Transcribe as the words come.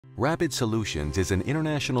Rapid Solutions is an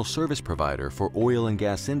international service provider for oil and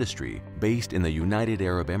gas industry based in the United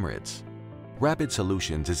Arab Emirates. Rapid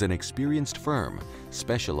Solutions is an experienced firm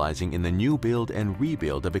specializing in the new build and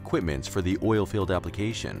rebuild of equipments for the oil field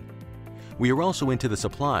application. We are also into the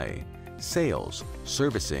supply, sales,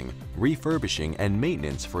 servicing, refurbishing, and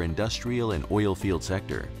maintenance for industrial and oil field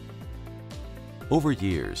sector. Over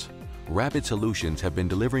years, Rapid Solutions have been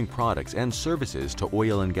delivering products and services to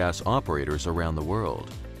oil and gas operators around the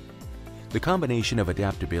world. The combination of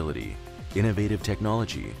adaptability, innovative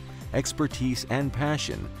technology, expertise, and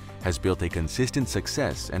passion has built a consistent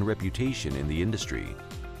success and reputation in the industry.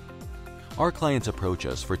 Our clients approach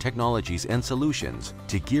us for technologies and solutions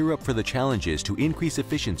to gear up for the challenges to increase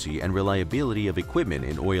efficiency and reliability of equipment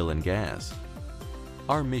in oil and gas.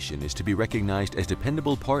 Our mission is to be recognized as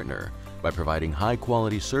dependable partner by providing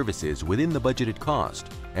high-quality services within the budgeted cost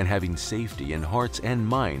and having safety in hearts and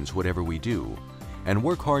minds whatever we do, and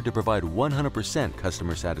work hard to provide 100%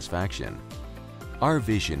 customer satisfaction. Our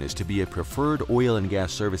vision is to be a preferred oil and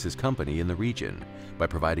gas services company in the region by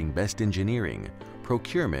providing best engineering,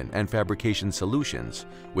 procurement, and fabrication solutions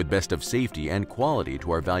with best of safety and quality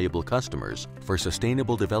to our valuable customers for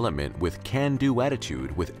sustainable development with can-do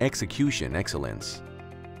attitude with execution excellence.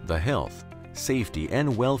 The health, safety,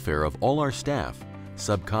 and welfare of all our staff,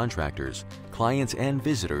 subcontractors, clients, and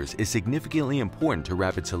visitors is significantly important to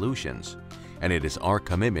Rapid Solutions, and it is our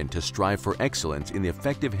commitment to strive for excellence in the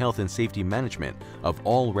effective health and safety management of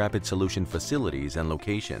all Rapid Solution facilities and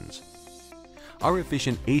locations. Our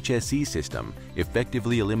efficient HSE system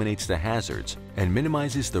effectively eliminates the hazards and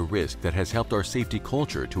minimizes the risk that has helped our safety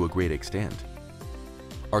culture to a great extent.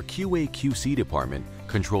 Our QA/QC department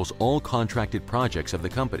controls all contracted projects of the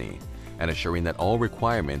company and assuring that all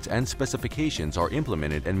requirements and specifications are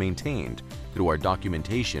implemented and maintained through our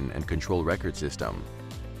documentation and control record system.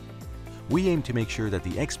 We aim to make sure that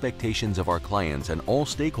the expectations of our clients and all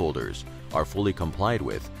stakeholders are fully complied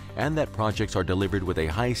with and that projects are delivered with a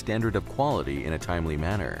high standard of quality in a timely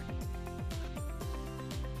manner.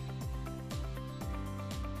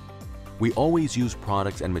 We always use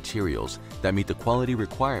products and materials that meet the quality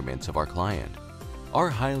requirements of our client. Our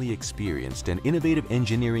highly experienced and innovative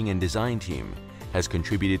engineering and design team has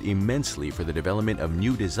contributed immensely for the development of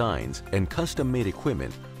new designs and custom-made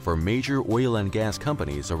equipment for major oil and gas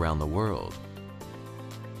companies around the world.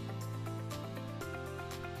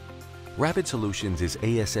 Rapid Solutions is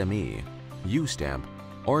ASME, U-Stamp,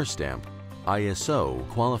 R-Stamp, ISO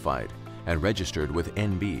qualified and registered with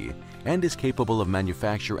NB and is capable of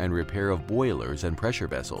manufacture and repair of boilers and pressure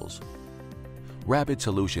vessels. Rapid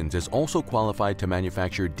Solutions is also qualified to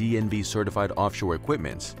manufacture DNV certified offshore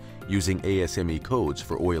equipments using ASME codes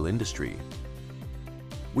for oil industry.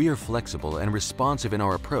 We are flexible and responsive in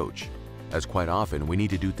our approach, as quite often we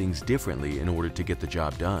need to do things differently in order to get the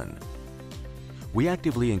job done. We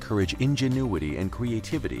actively encourage ingenuity and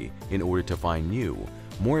creativity in order to find new,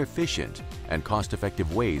 more efficient, and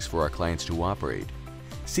cost-effective ways for our clients to operate,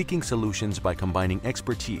 seeking solutions by combining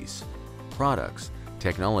expertise, products,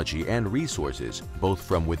 technology, and resources both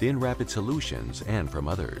from within Rapid Solutions and from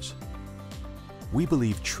others. We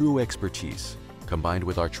believe true expertise, combined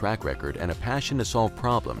with our track record and a passion to solve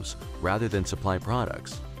problems rather than supply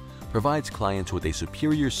products, provides clients with a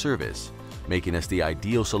superior service, making us the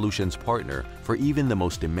ideal solutions partner for even the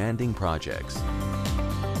most demanding projects.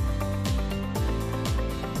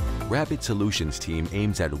 Rapid Solutions team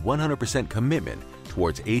aims at 100% commitment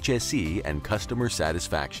towards HSE and customer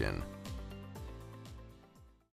satisfaction.